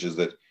like, which is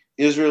that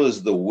Israel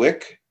is the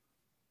wick,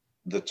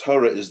 the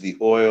Torah is the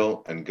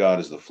oil, and God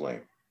is the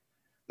flame.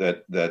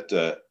 That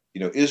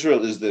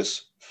Israel is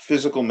this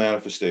physical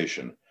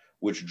manifestation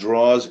which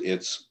draws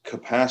its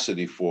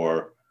capacity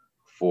for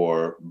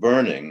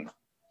burning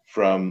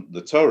from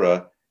the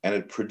Torah, and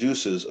it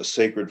produces a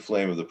sacred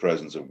flame of the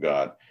presence of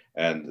God.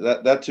 And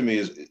that to me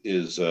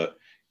is of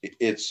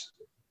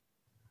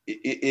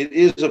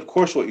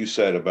course what you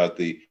said about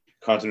the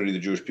continuity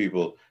of the Jewish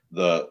people,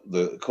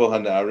 the Kol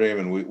HaNa'arim,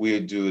 and we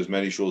do, as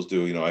many shuls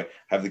do, I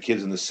have the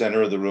kids in the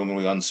center of the room and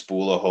we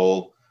unspool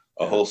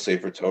a whole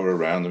Sefer Torah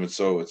around them. It's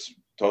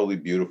totally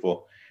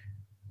beautiful.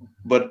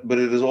 But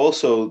it is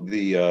also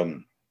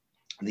the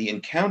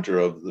encounter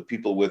of the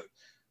people with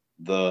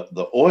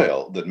the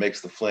oil that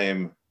makes the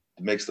flame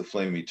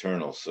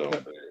eternal. So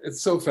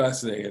it's so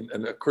fascinating,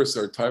 and of course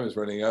our time is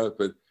running out.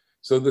 But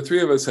so the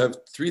three of us have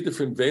three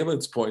different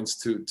valence points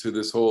to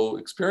this whole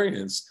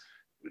experience,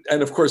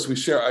 and of course we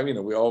share.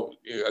 We all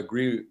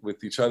agree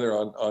with each other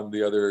on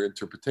the other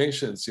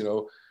interpretations.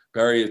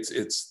 Barry,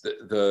 it's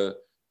the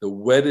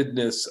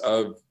weddedness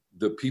of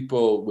the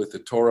people with the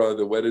Torah,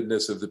 the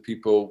weddedness of the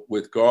people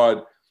with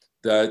God,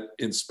 that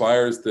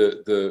inspires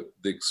the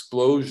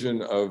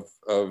explosion of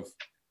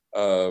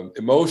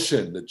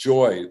emotion, the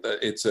joy.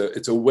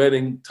 It's a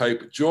wedding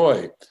type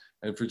joy.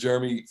 And for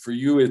Jeremy, for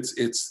you,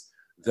 it's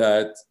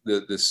that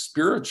the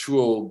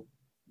spiritual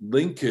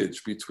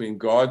linkage between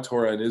God,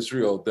 Torah, and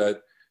Israel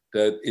that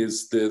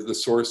is the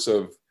source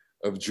of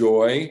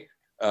joy,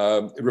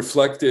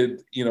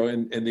 reflected,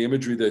 in the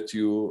imagery that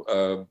you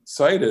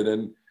cited.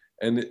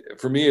 And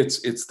for me,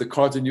 it's the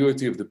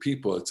continuity of the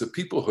people. It's a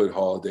peoplehood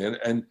holiday,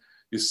 and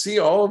you see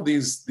all of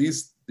these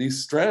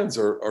strands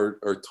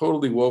are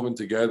totally woven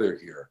together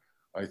here.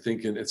 I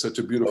think in such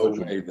a beautiful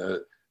way.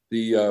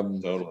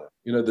 Totally.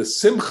 The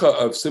simcha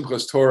of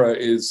Simchas Torah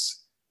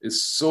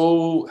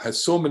has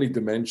so many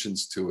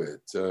dimensions to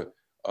it.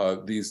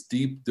 These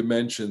deep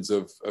dimensions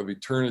of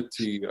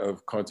eternity,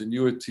 of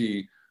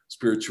continuity,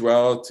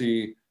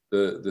 spirituality,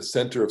 the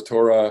center of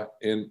Torah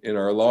in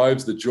our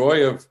lives, the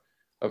joy of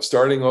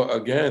starting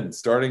again,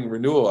 starting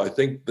renewal. I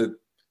think that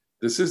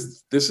this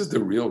is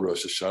the real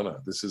Rosh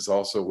Hashanah. This is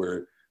also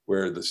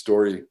where the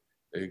story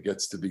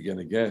gets to begin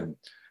again.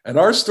 And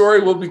our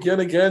story will begin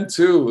again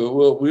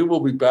too. We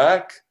will be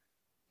back.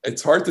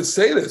 It's hard to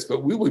say this,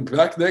 but we will be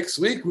back next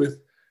week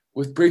with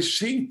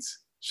Breshit,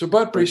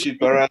 Shabbat Breshit.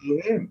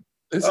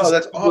 This is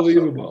that's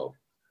unbelievable.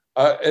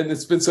 Awesome. And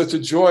it's been such a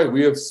joy.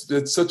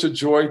 It's such a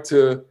joy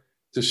to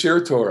share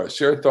Torah,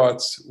 share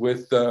thoughts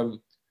with.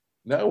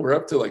 Now we're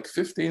up to like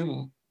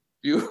 15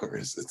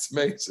 viewers. It's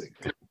amazing.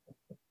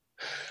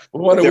 We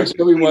want to wish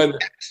everyone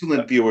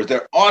excellent viewers.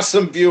 They're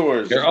awesome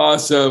viewers. They're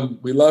awesome.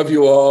 We love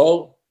you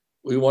all.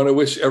 We want to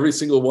wish every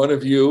single one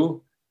of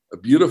you a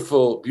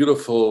beautiful,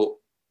 beautiful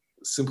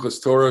Simchas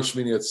Torah,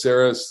 Shmini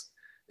Atzeres.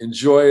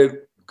 Enjoy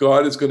it.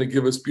 God is going to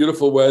give us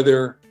beautiful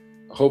weather,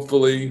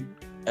 hopefully,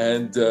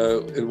 and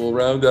it will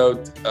round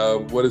out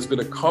what has been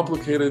a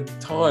complicated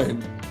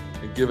time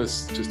and give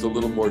us just a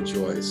little more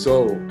joy.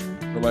 So,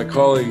 for my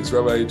colleagues,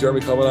 Rabbi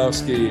Jeremy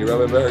Kalmanowski,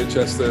 Rabbi Barry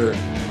Chester,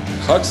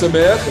 Chag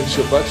Sameach and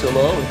Shabbat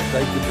Shalom.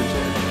 Thank you for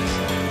joining us.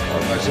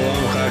 Shabbat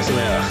Shalom, Chag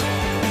Sameach.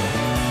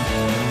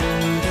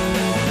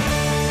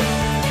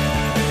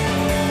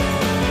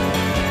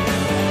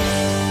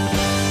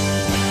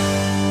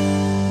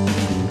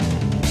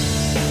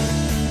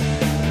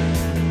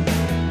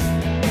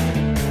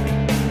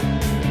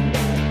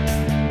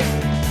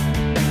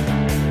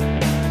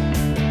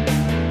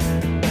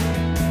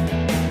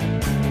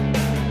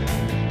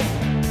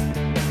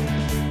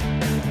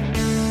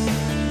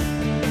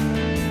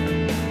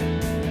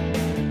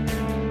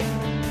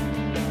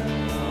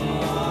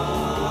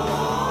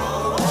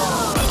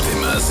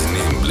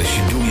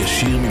 לשידור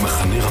ישיר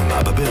ממחנה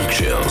רמה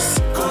בברקשיירס.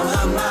 כל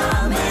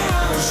רמה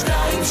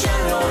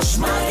 102.3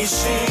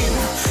 מרגישים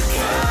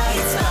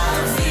קיץ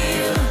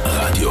באוויר.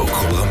 רדיו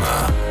כל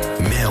רמה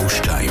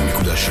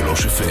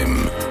 102.3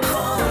 FM.